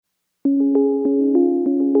Hello,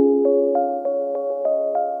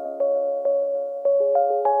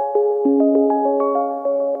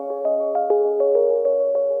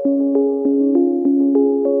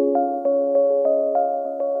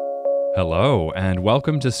 and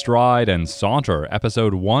welcome to Stride and Saunter,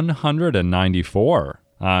 episode 194.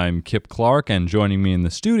 I'm Kip Clark, and joining me in the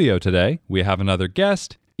studio today, we have another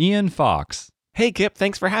guest, Ian Fox. Hey, Kip,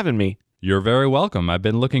 thanks for having me. You're very welcome. I've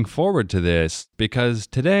been looking forward to this because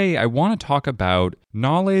today I want to talk about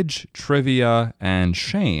knowledge, trivia, and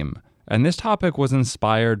shame. And this topic was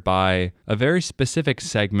inspired by a very specific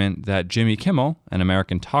segment that Jimmy Kimmel, an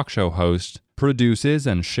American talk show host, produces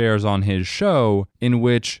and shares on his show, in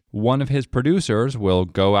which one of his producers will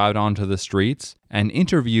go out onto the streets and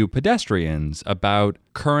interview pedestrians about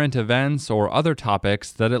current events or other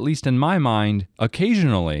topics that, at least in my mind,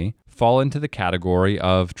 occasionally fall into the category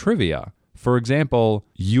of trivia. For example,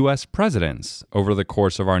 U.S. presidents over the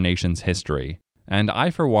course of our nation's history. And I,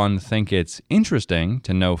 for one, think it's interesting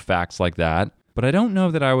to know facts like that, but I don't know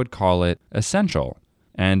that I would call it essential.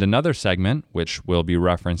 And another segment, which will be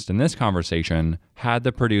referenced in this conversation, had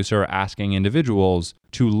the producer asking individuals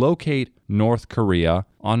to locate North Korea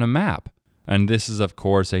on a map. And this is, of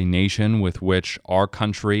course, a nation with which our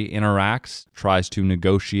country interacts, tries to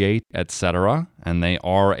negotiate, etc., and they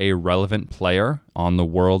are a relevant player on the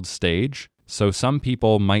world stage. So some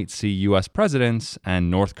people might see U.S. presidents and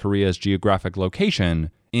North Korea's geographic location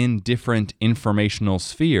in different informational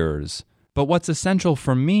spheres. But what's essential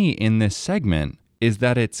for me in this segment is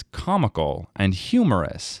that it's comical and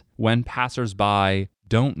humorous when passersby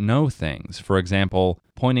don't know things. For example,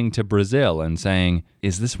 pointing to Brazil and saying,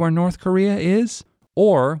 "Is this where North Korea is?"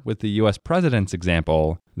 Or, with the U.S. president's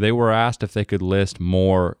example, they were asked if they could list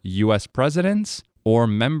more U.S. presidents or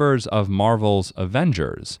members of Marvel's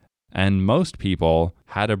Avengers. And most people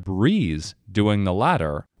had a breeze doing the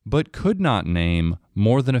latter, but could not name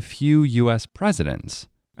more than a few U.S. presidents.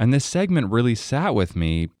 And this segment really sat with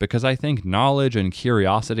me because I think knowledge and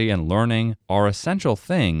curiosity and learning are essential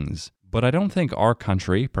things, but I don't think our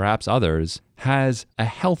country, perhaps others, has a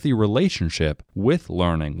healthy relationship with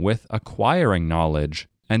learning, with acquiring knowledge.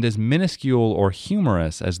 And as minuscule or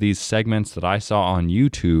humorous as these segments that I saw on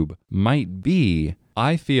YouTube might be,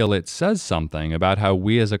 I feel it says something about how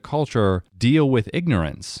we as a culture deal with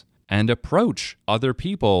ignorance and approach other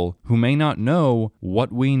people who may not know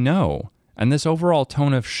what we know. And this overall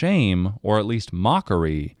tone of shame, or at least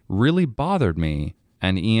mockery, really bothered me.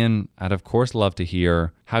 And Ian, I'd of course love to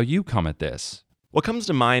hear how you come at this. What comes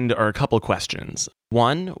to mind are a couple questions.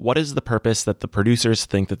 One, what is the purpose that the producers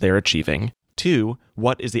think that they're achieving? Two,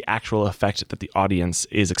 what is the actual effect that the audience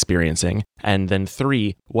is experiencing? And then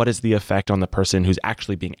three, what is the effect on the person who's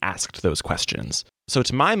actually being asked those questions? So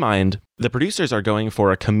to my mind, the producers are going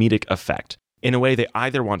for a comedic effect. In a way, they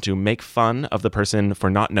either want to make fun of the person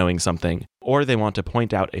for not knowing something, or they want to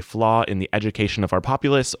point out a flaw in the education of our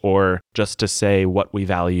populace, or just to say what we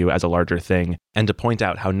value as a larger thing, and to point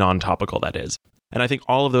out how non-topical that is. And I think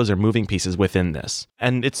all of those are moving pieces within this,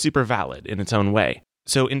 and it's super valid in its own way.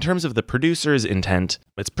 So in terms of the producer's intent,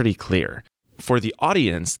 it's pretty clear. For the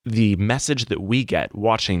audience, the message that we get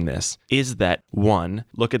watching this is that, one,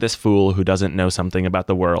 look at this fool who doesn't know something about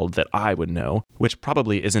the world that I would know, which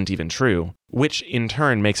probably isn't even true, which in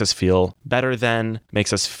turn makes us feel better than,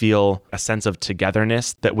 makes us feel a sense of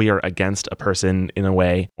togetherness that we are against a person in a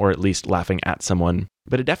way, or at least laughing at someone.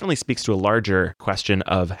 But it definitely speaks to a larger question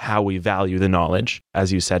of how we value the knowledge,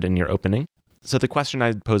 as you said in your opening. So the question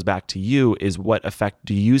I'd pose back to you is, what effect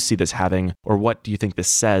do you see this having, or what do you think this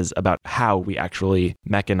says about how we actually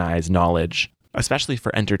mechanize knowledge, especially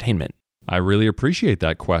for entertainment? I really appreciate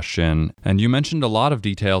that question. And you mentioned a lot of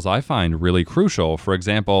details I find really crucial. For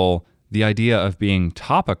example, the idea of being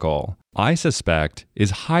topical, I suspect,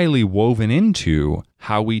 is highly woven into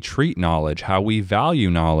how we treat knowledge, how we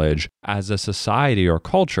value knowledge as a society or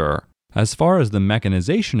culture. As far as the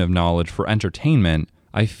mechanization of knowledge for entertainment,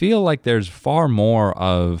 I feel like there's far more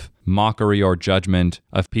of mockery or judgment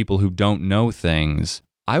of people who don't know things.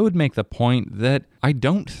 I would make the point that I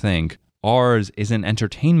don't think ours is an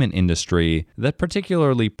entertainment industry that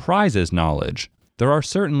particularly prizes knowledge. There are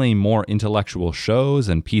certainly more intellectual shows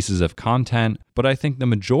and pieces of content, but I think the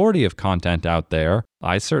majority of content out there,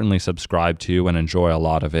 I certainly subscribe to and enjoy a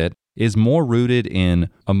lot of it, is more rooted in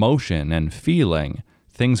emotion and feeling,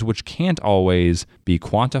 things which can't always be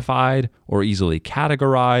quantified or easily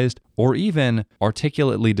categorized or even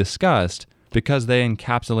articulately discussed because they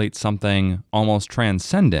encapsulate something almost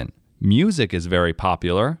transcendent. Music is very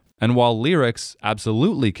popular, and while lyrics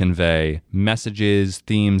absolutely convey messages,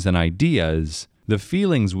 themes, and ideas, the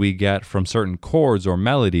feelings we get from certain chords or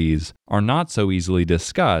melodies are not so easily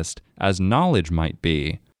discussed as knowledge might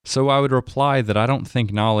be. So I would reply that I don't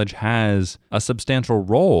think knowledge has a substantial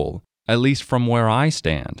role, at least from where I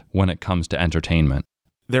stand, when it comes to entertainment.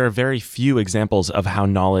 There are very few examples of how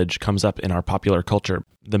knowledge comes up in our popular culture.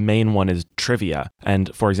 The main one is trivia,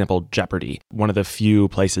 and, for example, Jeopardy, one of the few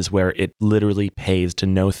places where it literally pays to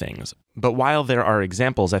know things. But while there are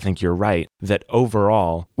examples, I think you're right, that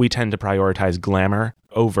overall, we tend to prioritize glamour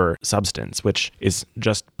over substance, which is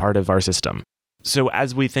just part of our system. So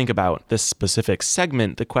as we think about this specific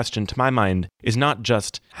segment, the question to my mind is not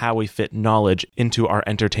just how we fit knowledge into our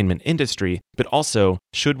entertainment industry, but also,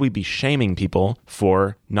 should we be shaming people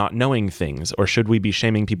for not knowing things? Or should we be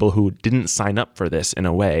shaming people who didn't sign up for this in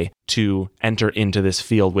a way to enter into this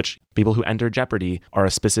field, which people who enter Jeopardy are a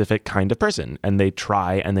specific kind of person, and they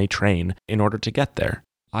try and they train in order to get there?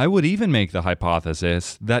 I would even make the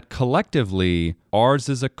hypothesis that collectively, ours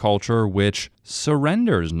is a culture which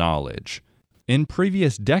surrenders knowledge. In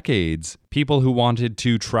previous decades, people who wanted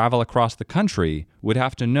to travel across the country would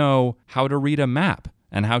have to know how to read a map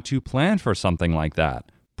and how to plan for something like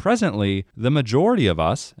that. Presently, the majority of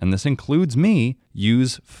us, and this includes me,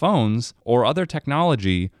 use phones or other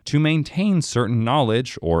technology to maintain certain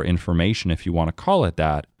knowledge or information, if you want to call it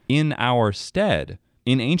that, in our stead.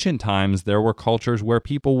 In ancient times, there were cultures where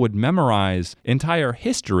people would memorize entire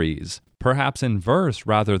histories, perhaps in verse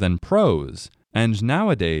rather than prose. And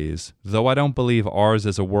nowadays, though I don't believe ours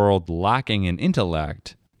is a world lacking in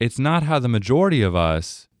intellect, it's not how the majority of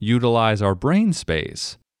us utilize our brain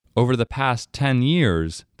space. Over the past 10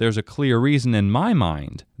 years, there's a clear reason in my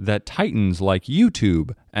mind that titans like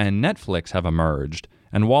YouTube and Netflix have emerged,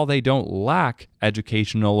 and while they don't lack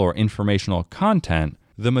educational or informational content,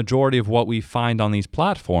 the majority of what we find on these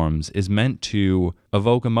platforms is meant to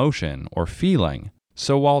evoke emotion or feeling.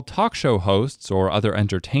 So while talk show hosts or other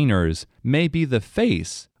entertainers may be the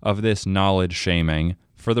face of this knowledge shaming,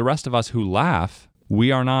 for the rest of us who laugh, we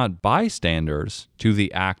are not bystanders to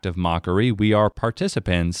the act of mockery. We are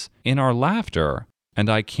participants in our laughter. And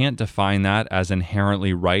I can't define that as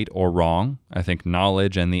inherently right or wrong. I think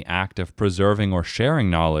knowledge and the act of preserving or sharing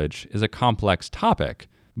knowledge is a complex topic.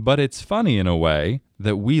 But it's funny in a way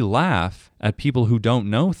that we laugh at people who don't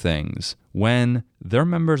know things when they're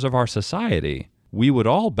members of our society. We would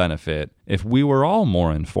all benefit if we were all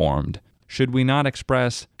more informed. Should we not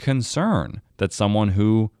express concern that someone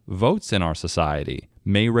who votes in our society,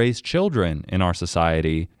 may raise children in our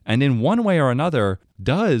society, and in one way or another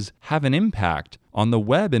does have an impact on the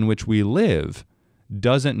web in which we live,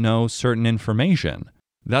 doesn't know certain information?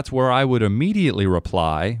 That's where I would immediately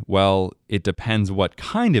reply, well, it depends what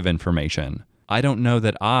kind of information. I don't know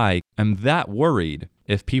that I am that worried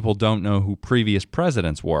if people don't know who previous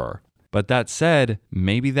presidents were. But that said,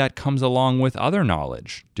 maybe that comes along with other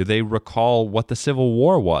knowledge. Do they recall what the Civil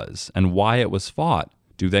War was and why it was fought?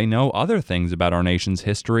 Do they know other things about our nation's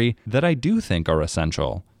history that I do think are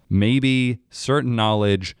essential? Maybe certain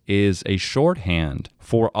knowledge is a shorthand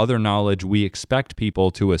for other knowledge we expect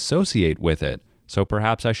people to associate with it. So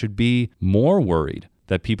perhaps I should be more worried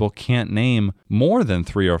that people can't name more than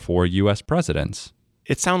 3 or 4 U.S. presidents.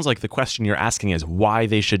 It sounds like the question you're asking is why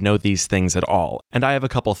they should know these things at all. And I have a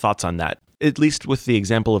couple thoughts on that. At least with the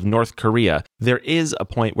example of North Korea, there is a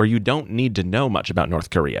point where you don't need to know much about North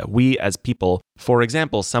Korea. We as people, for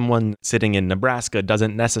example, someone sitting in Nebraska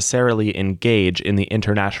doesn't necessarily engage in the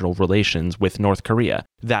international relations with North Korea.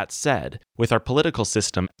 That said, with our political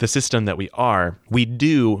system, the system that we are, we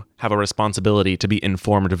do have a responsibility to be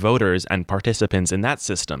informed voters and participants in that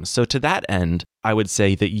system. So to that end, I would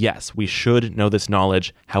say that yes, we should know this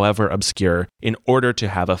knowledge, however obscure, in order to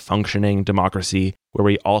have a functioning democracy where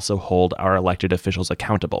we also hold our elected officials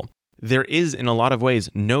accountable. There is, in a lot of ways,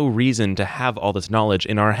 no reason to have all this knowledge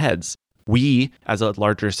in our heads. We, as a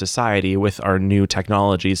larger society with our new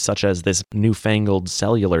technologies, such as this newfangled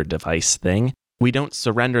cellular device thing, we don't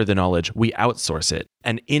surrender the knowledge, we outsource it.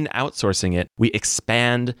 And in outsourcing it, we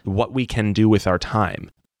expand what we can do with our time.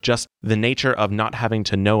 Just the nature of not having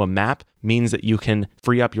to know a map means that you can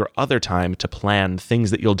free up your other time to plan things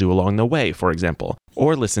that you'll do along the way, for example,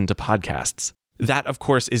 or listen to podcasts. That, of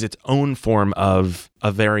course, is its own form of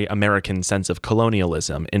a very American sense of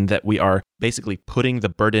colonialism, in that we are basically putting the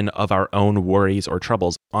burden of our own worries or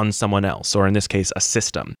troubles on someone else, or in this case, a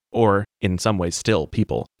system, or in some ways still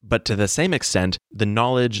people. But to the same extent, the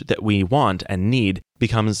knowledge that we want and need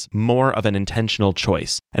becomes more of an intentional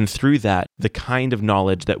choice. And through that, the kind of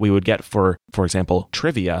knowledge that we would get for example,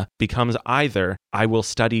 trivia becomes either I will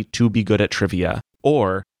study to be good at trivia,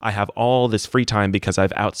 or I have all this free time because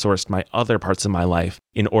I've outsourced my other parts of my life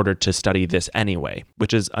in order to study this anyway,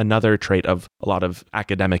 which is another trait of a lot of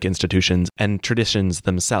academic institutions and traditions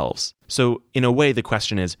themselves. So in a way, the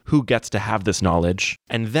question is, who gets to have this knowledge?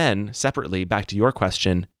 And then, separately, back to your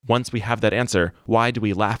question, once we have that answer, why do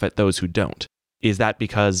we laugh at those who don't? Is that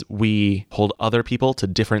because we hold other people to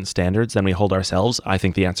different standards than we hold ourselves? I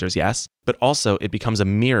think the answer is yes. But also, it becomes a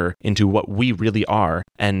mirror into what we really are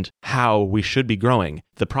and how we should be growing.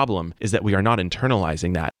 The problem is that we are not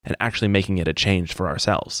internalizing that and actually making it a change for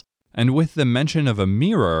ourselves. And with the mention of a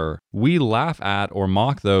mirror, we laugh at or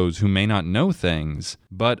mock those who may not know things.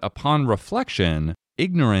 But upon reflection,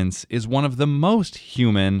 ignorance is one of the most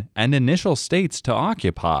human and initial states to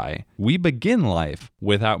occupy. We begin life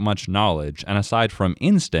without much knowledge, and aside from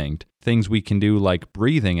instinct, things we can do like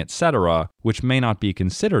breathing, etc., which may not be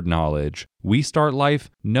considered knowledge, we start life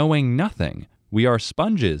knowing nothing. We are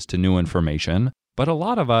sponges to new information, but a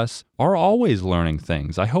lot of us are always learning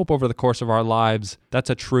things. I hope over the course of our lives, that's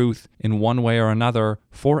a truth in one way or another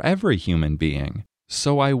for every human being.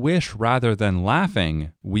 So I wish rather than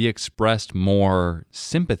laughing, we expressed more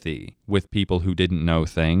sympathy with people who didn't know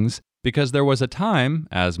things, because there was a time,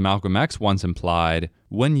 as Malcolm X once implied,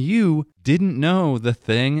 when you didn't know the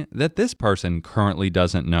thing that this person currently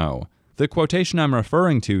doesn't know. The quotation I'm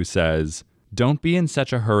referring to says, "Don't be in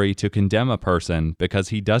such a hurry to condemn a person because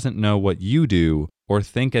he doesn't know what you do, or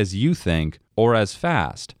think as you think, or as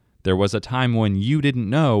fast. There was a time when you didn't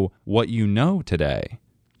know what you know today."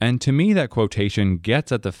 And to me, that quotation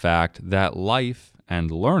gets at the fact that life and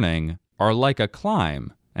learning are like a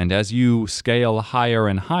climb. And as you scale higher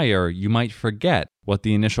and higher, you might forget what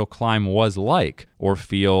the initial climb was like or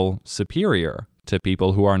feel superior to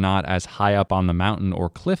people who are not as high up on the mountain or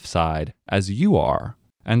cliffside as you are.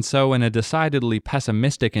 And so in a decidedly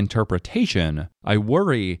pessimistic interpretation, I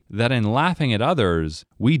worry that in laughing at others,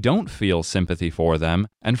 we don't feel sympathy for them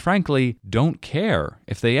and frankly don't care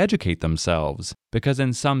if they educate themselves, because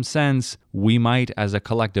in some sense, we might as a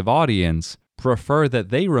collective audience prefer that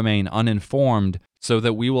they remain uninformed so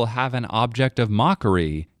that we will have an object of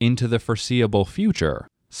mockery into the foreseeable future.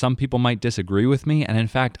 Some people might disagree with me, and in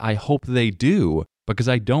fact, I hope they do, because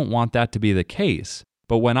I don't want that to be the case.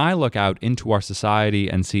 But when I look out into our society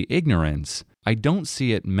and see ignorance, I don't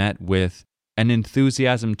see it met with an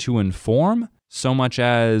enthusiasm to inform so much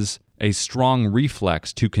as a strong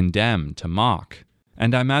reflex to condemn, to mock.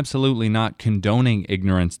 And I'm absolutely not condoning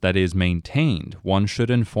ignorance that is maintained. One should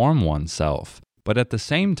inform oneself. But at the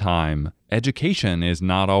same time, education is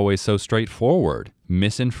not always so straightforward.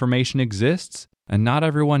 Misinformation exists, and not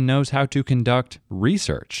everyone knows how to conduct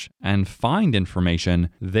research and find information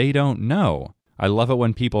they don't know. I love it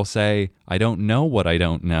when people say, "I don't know what I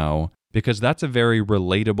don't know," because that's a very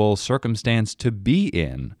relatable circumstance to be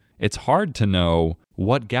in. It's hard to know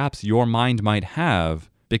what gaps your mind might have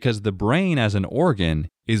because the brain as an organ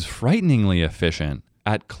is frighteningly efficient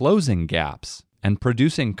at closing gaps and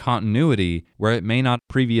producing continuity where it may not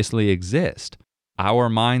previously exist. Our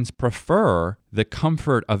minds prefer the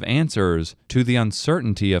comfort of answers to the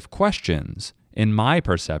uncertainty of questions, in my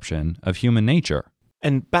perception of human nature.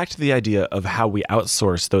 And back to the idea of how we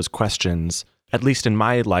outsource those questions, at least in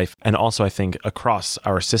my life, and also I think across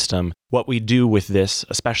our system, what we do with this,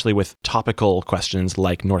 especially with topical questions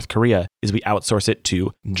like North Korea, is we outsource it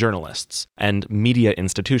to journalists and media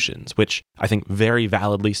institutions, which I think very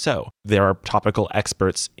validly so. There are topical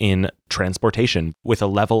experts in transportation with a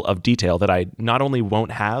level of detail that I not only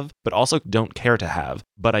won't have, but also don't care to have.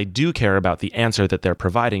 But I do care about the answer that they're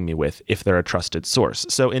providing me with if they're a trusted source.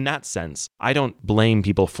 So in that sense, I don't blame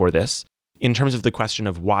people for this. In terms of the question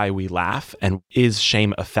of why we laugh and is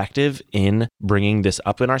shame effective in bringing this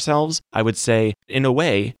up in ourselves, I would say, in a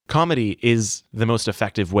way, comedy is the most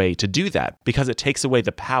effective way to do that because it takes away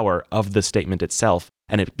the power of the statement itself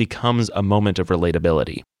and it becomes a moment of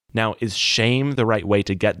relatability. Now, is shame the right way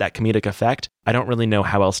to get that comedic effect? I don't really know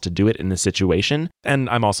how else to do it in this situation, and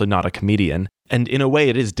I'm also not a comedian. And in a way,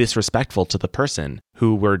 it is disrespectful to the person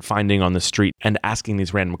who we're finding on the street and asking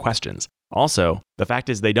these random questions. Also, the fact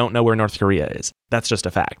is they don't know where North Korea is. That's just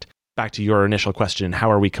a fact. Back to your initial question, how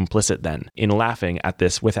are we complicit then in laughing at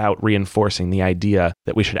this without reinforcing the idea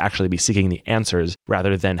that we should actually be seeking the answers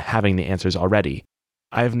rather than having the answers already?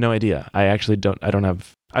 I have no idea. I don't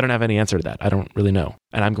have any answer to that. I don't really know.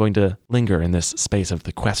 And I'm going to linger in this space of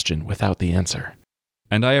the question without the answer.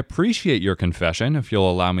 And I appreciate your confession, if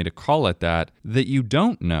you'll allow me to call it that you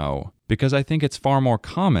don't know, because I think it's far more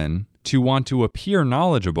common to want to appear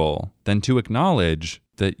knowledgeable than to acknowledge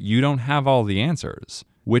that you don't have all the answers,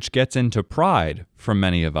 which gets into pride for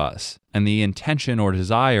many of us, and the intention or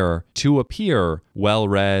desire to appear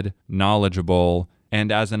well-read, knowledgeable,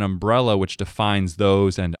 and as an umbrella which defines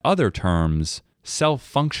those and other terms,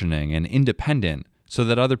 self-functioning and independent, so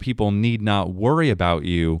that other people need not worry about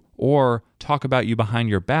you or talk about you behind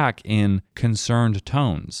your back in concerned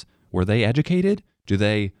tones. Were they educated? Do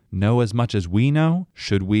they know as much as we know?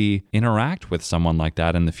 Should we interact with someone like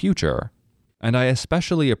that in the future? And I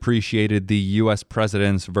especially appreciated the US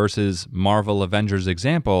Presidents versus Marvel Avengers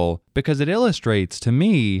example because it illustrates to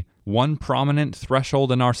me one prominent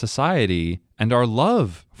threshold in our society and our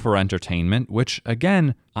love for entertainment, which,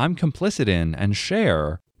 again, I'm complicit in and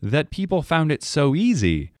share, that people found it so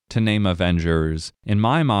easy to name Avengers, in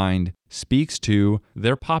my mind, speaks to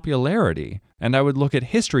their popularity. And I would look at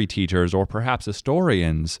history teachers or perhaps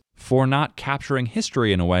historians for not capturing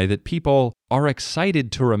history in a way that people are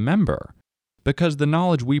excited to remember. Because the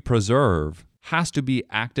knowledge we preserve has to be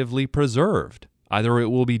actively preserved. Either it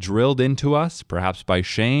will be drilled into us, perhaps by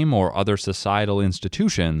shame or other societal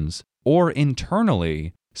institutions, or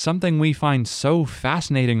internally, something we find so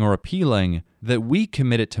fascinating or appealing that we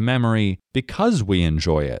commit it to memory because we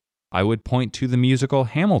enjoy it. I would point to the musical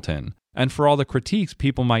Hamilton, and for all the critiques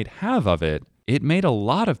people might have of it, it made a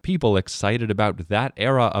lot of people excited about that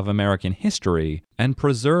era of American history and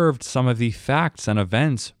preserved some of the facts and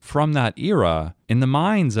events from that era in the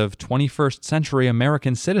minds of 21st century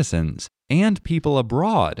American citizens and people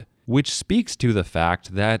abroad, which speaks to the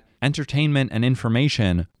fact that entertainment and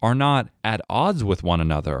information are not at odds with one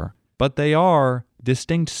another, but they are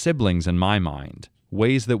distinct siblings in my mind,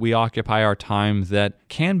 ways that we occupy our time that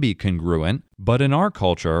can be congruent, but in our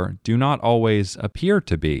culture do not always appear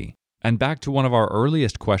to be. And back to one of our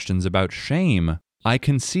earliest questions about shame, I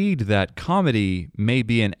concede that comedy may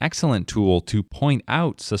be an excellent tool to point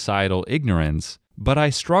out societal ignorance, but I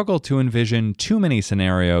struggle to envision too many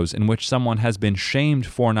scenarios in which someone has been shamed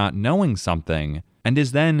for not knowing something and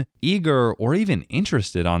is then eager or even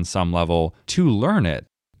interested on some level to learn it.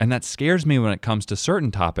 And that scares me when it comes to certain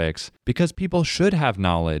topics because people should have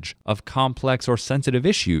knowledge of complex or sensitive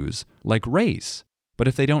issues like race. But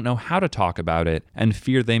if they don't know how to talk about it and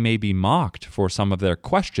fear they may be mocked for some of their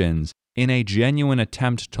questions in a genuine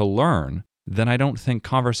attempt to learn, then I don't think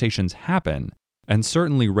conversations happen. And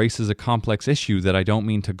certainly race is a complex issue that I don't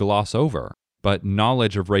mean to gloss over. But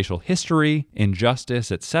knowledge of racial history,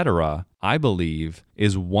 injustice, etc., I believe,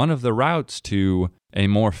 is one of the routes to a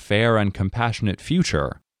more fair and compassionate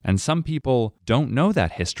future. And some people don't know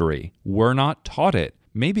that history, were not taught it,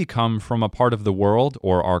 maybe come from a part of the world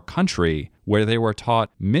or our country where they were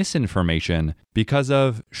taught misinformation because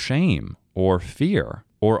of shame or fear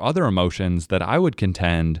or other emotions that I would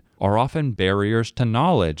contend are often barriers to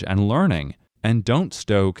knowledge and learning and don't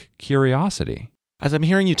stoke curiosity. As I'm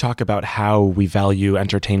hearing you talk about how we value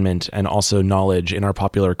entertainment and also knowledge in our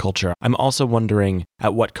popular culture, I'm also wondering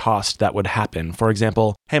at what cost that would happen. For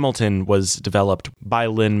example, Hamilton was developed by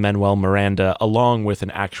Lin-Manuel Miranda along with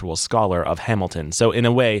an actual scholar of Hamilton. So in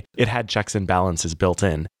a way, it had checks and balances built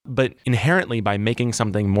in. But inherently, by making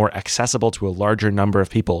something more accessible to a larger number of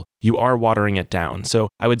people, you are watering it down. So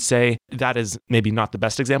I would say that is maybe not the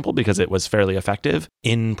best example because it was fairly effective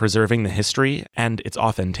in preserving the history and its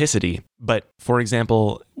authenticity. But for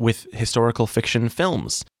example, with historical fiction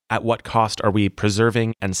films, at what cost are we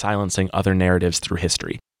preserving and silencing other narratives through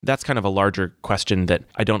history? That's kind of a larger question that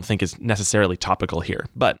I don't think is necessarily topical here.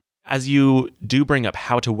 But as you do bring up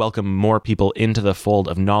how to welcome more people into the fold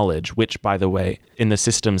of knowledge, which, by the way, in the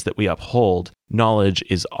systems that we uphold, knowledge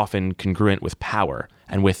is often congruent with power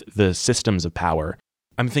and with the systems of power.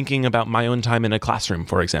 I'm thinking about my own time in a classroom,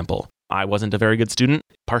 for example. I wasn't a very good student,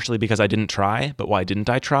 partially because I didn't try, but why didn't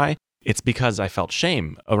I try? It's because I felt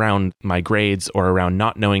shame around my grades or around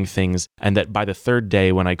not knowing things, and that by the third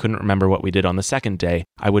day, when I couldn't remember what we did on the second day,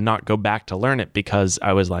 I would not go back to learn it because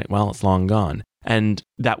I was like, well, it's long gone. And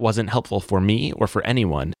that wasn't helpful for me or for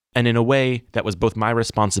anyone. And in a way, that was both my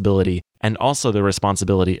responsibility and also the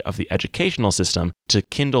responsibility of the educational system to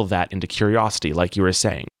kindle that into curiosity, like you were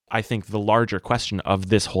saying. I think the larger question of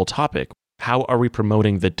this whole topic, how are we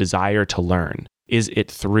promoting the desire to learn? Is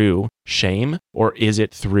it through shame, or is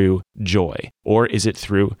it through joy? Or is it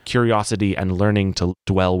through curiosity and learning to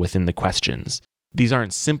dwell within the questions? These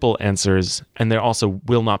aren't simple answers, and there also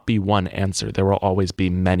will not be one answer. There will always be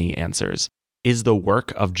many answers. Is the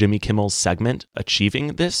work of Jimmy Kimmel's segment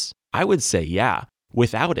achieving this? I would say yeah.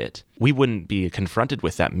 Without it, we wouldn't be confronted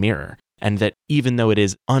with that mirror. And that even though it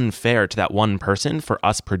is unfair to that one person for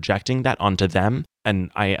us projecting that onto them,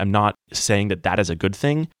 and I am not saying that that is a good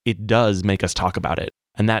thing, it does make us talk about it.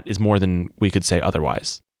 And that is more than we could say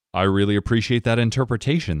otherwise. I really appreciate that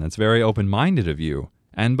interpretation. That's very open-minded of you.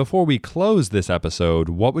 And before we close this episode,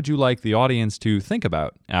 what would you like the audience to think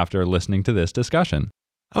about after listening to this discussion?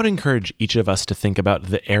 I would encourage each of us to think about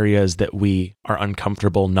the areas that we are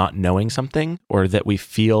uncomfortable not knowing something, or that we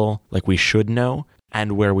feel like we should know,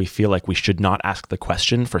 and where we feel like we should not ask the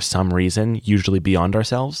question for some reason, usually beyond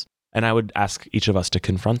ourselves. And I would ask each of us to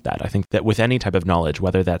confront that. I think that with any type of knowledge,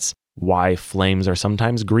 whether that's why flames are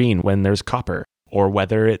sometimes green when there's copper, or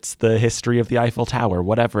whether it's the history of the Eiffel Tower,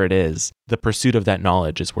 whatever it is, the pursuit of that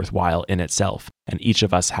knowledge is worthwhile in itself. And each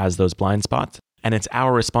of us has those blind spots. And it's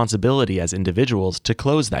our responsibility as individuals to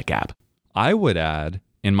close that gap. I would add,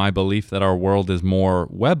 in my belief that our world is more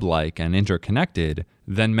web-like and interconnected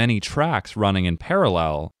than many tracks running in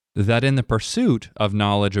parallel, that in the pursuit of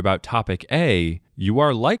knowledge about topic A, you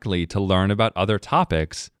are likely to learn about other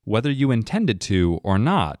topics, whether you intended to or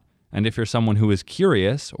not. And if you're someone who is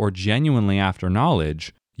curious or genuinely after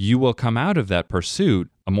knowledge, you will come out of that pursuit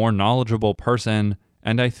a more knowledgeable person,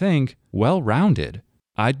 and I think well-rounded.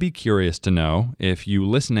 I'd be curious to know if you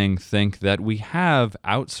listening think that we have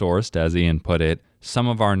outsourced, as Ian put it, some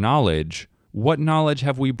of our knowledge. What knowledge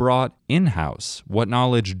have we brought in-house? What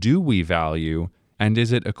knowledge do we value? And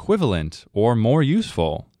is it equivalent or more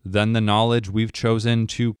useful than the knowledge we've chosen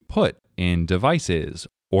to put in devices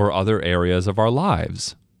or other areas of our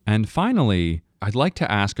lives? And finally, I'd like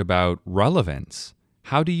to ask about relevance.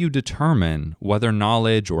 How do you determine whether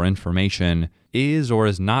knowledge or information is or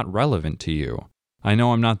is not relevant to you? I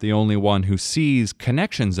know I'm not the only one who sees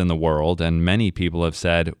connections in the world, and many people have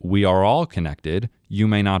said, we are all connected. You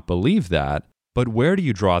may not believe that, but where do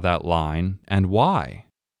you draw that line and why?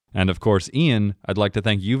 And of course, Ian, I'd like to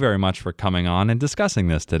thank you very much for coming on and discussing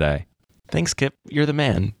this today. Thanks, Kip. You're the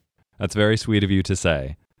man. That's very sweet of you to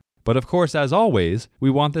say. But of course, as always,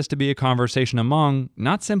 we want this to be a conversation among,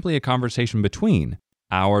 not simply a conversation between.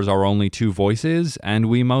 Ours are only two voices, and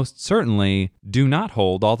we most certainly do not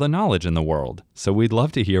hold all the knowledge in the world, so we'd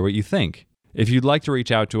love to hear what you think. If you'd like to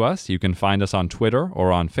reach out to us, you can find us on Twitter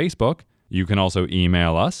or on Facebook. You can also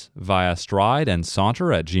email us via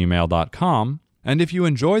strideandsaunter@gmail.com. And if you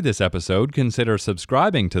enjoyed this episode, consider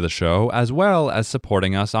subscribing to the show as well as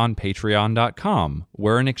supporting us on patreon.com,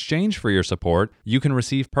 where in exchange for your support, you can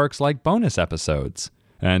receive perks like bonus episodes.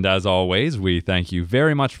 And as always, we thank you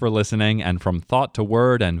very much for listening, and from thought to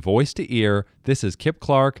word and voice to ear, this is Kip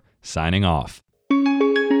Clark, signing off.